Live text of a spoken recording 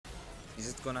Is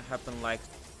it gonna happen like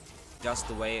just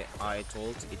the way I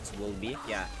told it will be?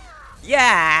 Yeah.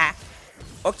 Yeah!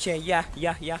 Okay, yeah.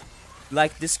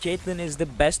 Like, this Caitlyn is the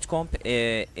best comp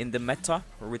in the meta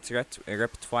with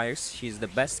rapid fires. She's the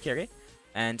best carry.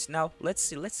 And now let's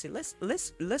see. Let's do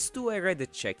a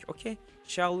Reddit check, okay?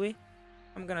 Shall we?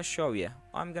 I'm gonna show you.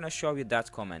 I'm gonna show you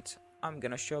that comment. I'm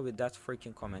gonna show you that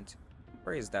freaking comment.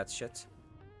 Where is that shit?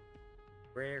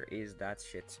 Where is that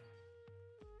shit?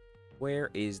 Where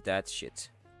is that shit?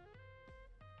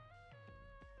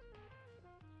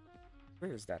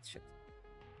 Where is that shit?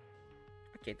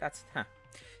 Okay, that's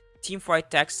Teamfight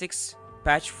Tactics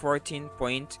Patch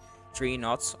 14.3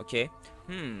 notes. Okay.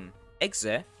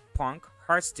 Exe, Punk,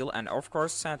 Heartsteel, and of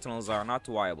course Sentinels are not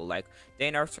viable. Like,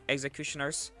 they nerfed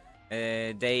Executioners.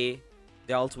 They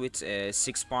dealt with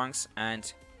 6 punks,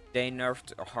 and they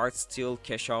nerfed Heartsteel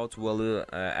cash out value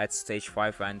at stage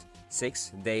 5 and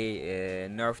 6. They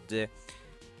nerfed the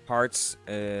hearts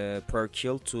per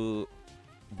kill to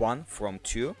 1 from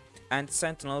 2, and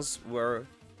Sentinels were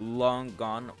long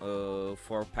gone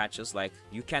for patches. Like,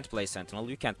 you can't play Sentinel,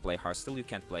 you can't play Heartsteel, you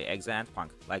can't play Exe and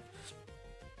Punk. Like,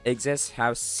 Exes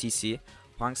have CC,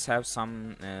 Punks have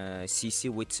some CC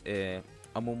with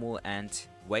Amumu and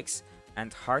Vex,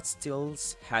 and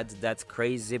Heartsteels had that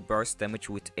crazy burst damage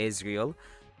with Ezreal,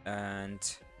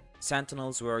 and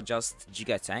Sentinels were just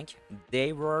Giga Tank.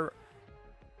 They were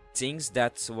things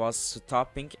that was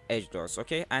stopping Edgelords,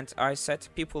 okay? And I said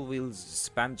people will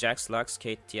spam Jax, Lux,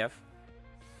 Kate, TF.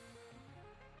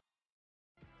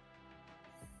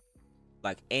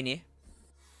 Like any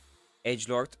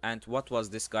Edgelord. And what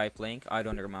was this guy playing? I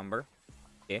don't remember.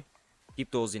 Okay, keep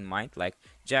those in mind. Like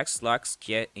Jax, Lux,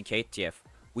 Kate, TF.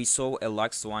 We saw a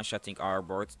Lux one-shotting our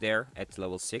board there at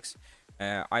level 6.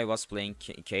 I was playing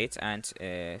Kate, and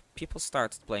people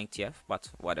started playing TF,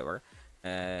 but whatever.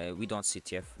 We don't see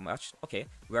TF much. Okay,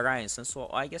 we're Ryanson, so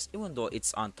I guess even though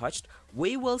it's untouched,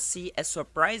 we will see a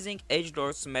surprising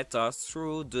Edgelord's meta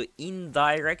through the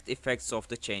indirect effects of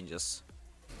the changes.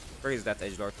 Where is that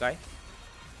Edgelord guy?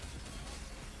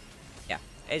 Yeah,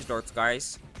 Edgelord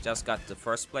guys just got the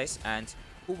first place. And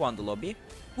who won the lobby?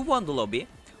 Who won the lobby?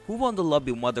 Who won the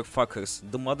lobby, motherfuckers?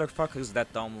 The motherfuckers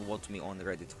that downvote me on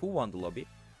Reddit. Who won the lobby?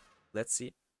 Let's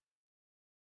see.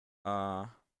 Yeah,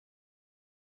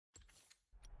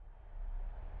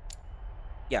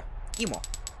 emo.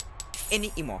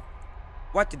 Any emo.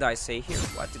 What did I say here?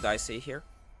 What did I say here?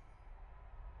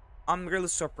 I'm really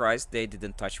surprised they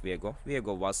didn't touch Viego.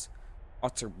 Viego was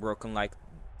utter broken. Like,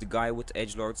 the guy with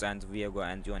Edgelords and Viego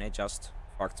and Yone just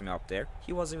fucked me up there.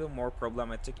 He was even more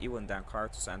problematic even than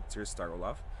Karthus and 3-star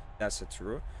Olaf. That's the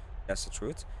truth. That's the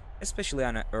truth. Especially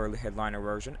on an early headliner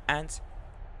version. And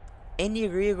any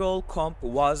reroll comp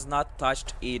was not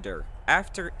touched either.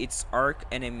 After its arc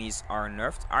enemies are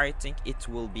nerfed, I think it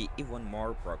will be even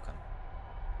more broken.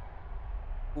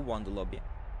 Who won the lobby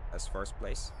as first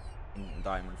place in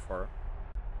Diamond 4?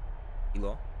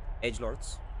 Elo,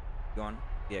 Edgelords, Yon,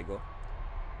 Viego,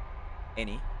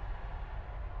 Any,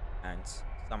 and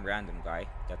some random guy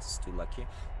that's too lucky.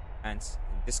 And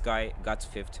this guy got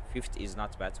 5th. 5th is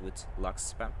not bad with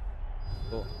Lux spam.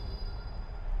 Oh.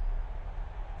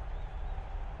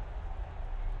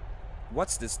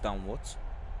 What's this downvote?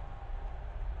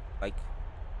 Like,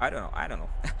 I don't know.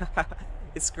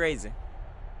 It's crazy.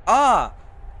 Ah,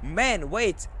 man,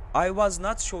 wait. I was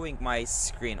not showing my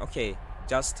screen. Okay,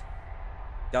 just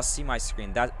see my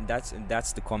screen.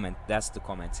 That's the comment. That's the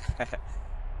comment.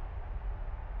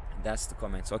 That's the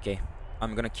comment. Okay,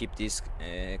 I'm gonna keep this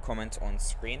comment on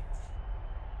screen.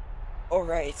 All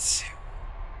right.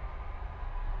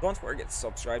 Don't forget to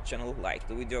subscribe channel, like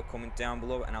the video, comment down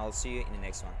below, and I'll see you in the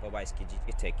next one. Bye bye,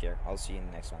 Skijiji. Take care. I'll see you in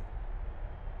the next one.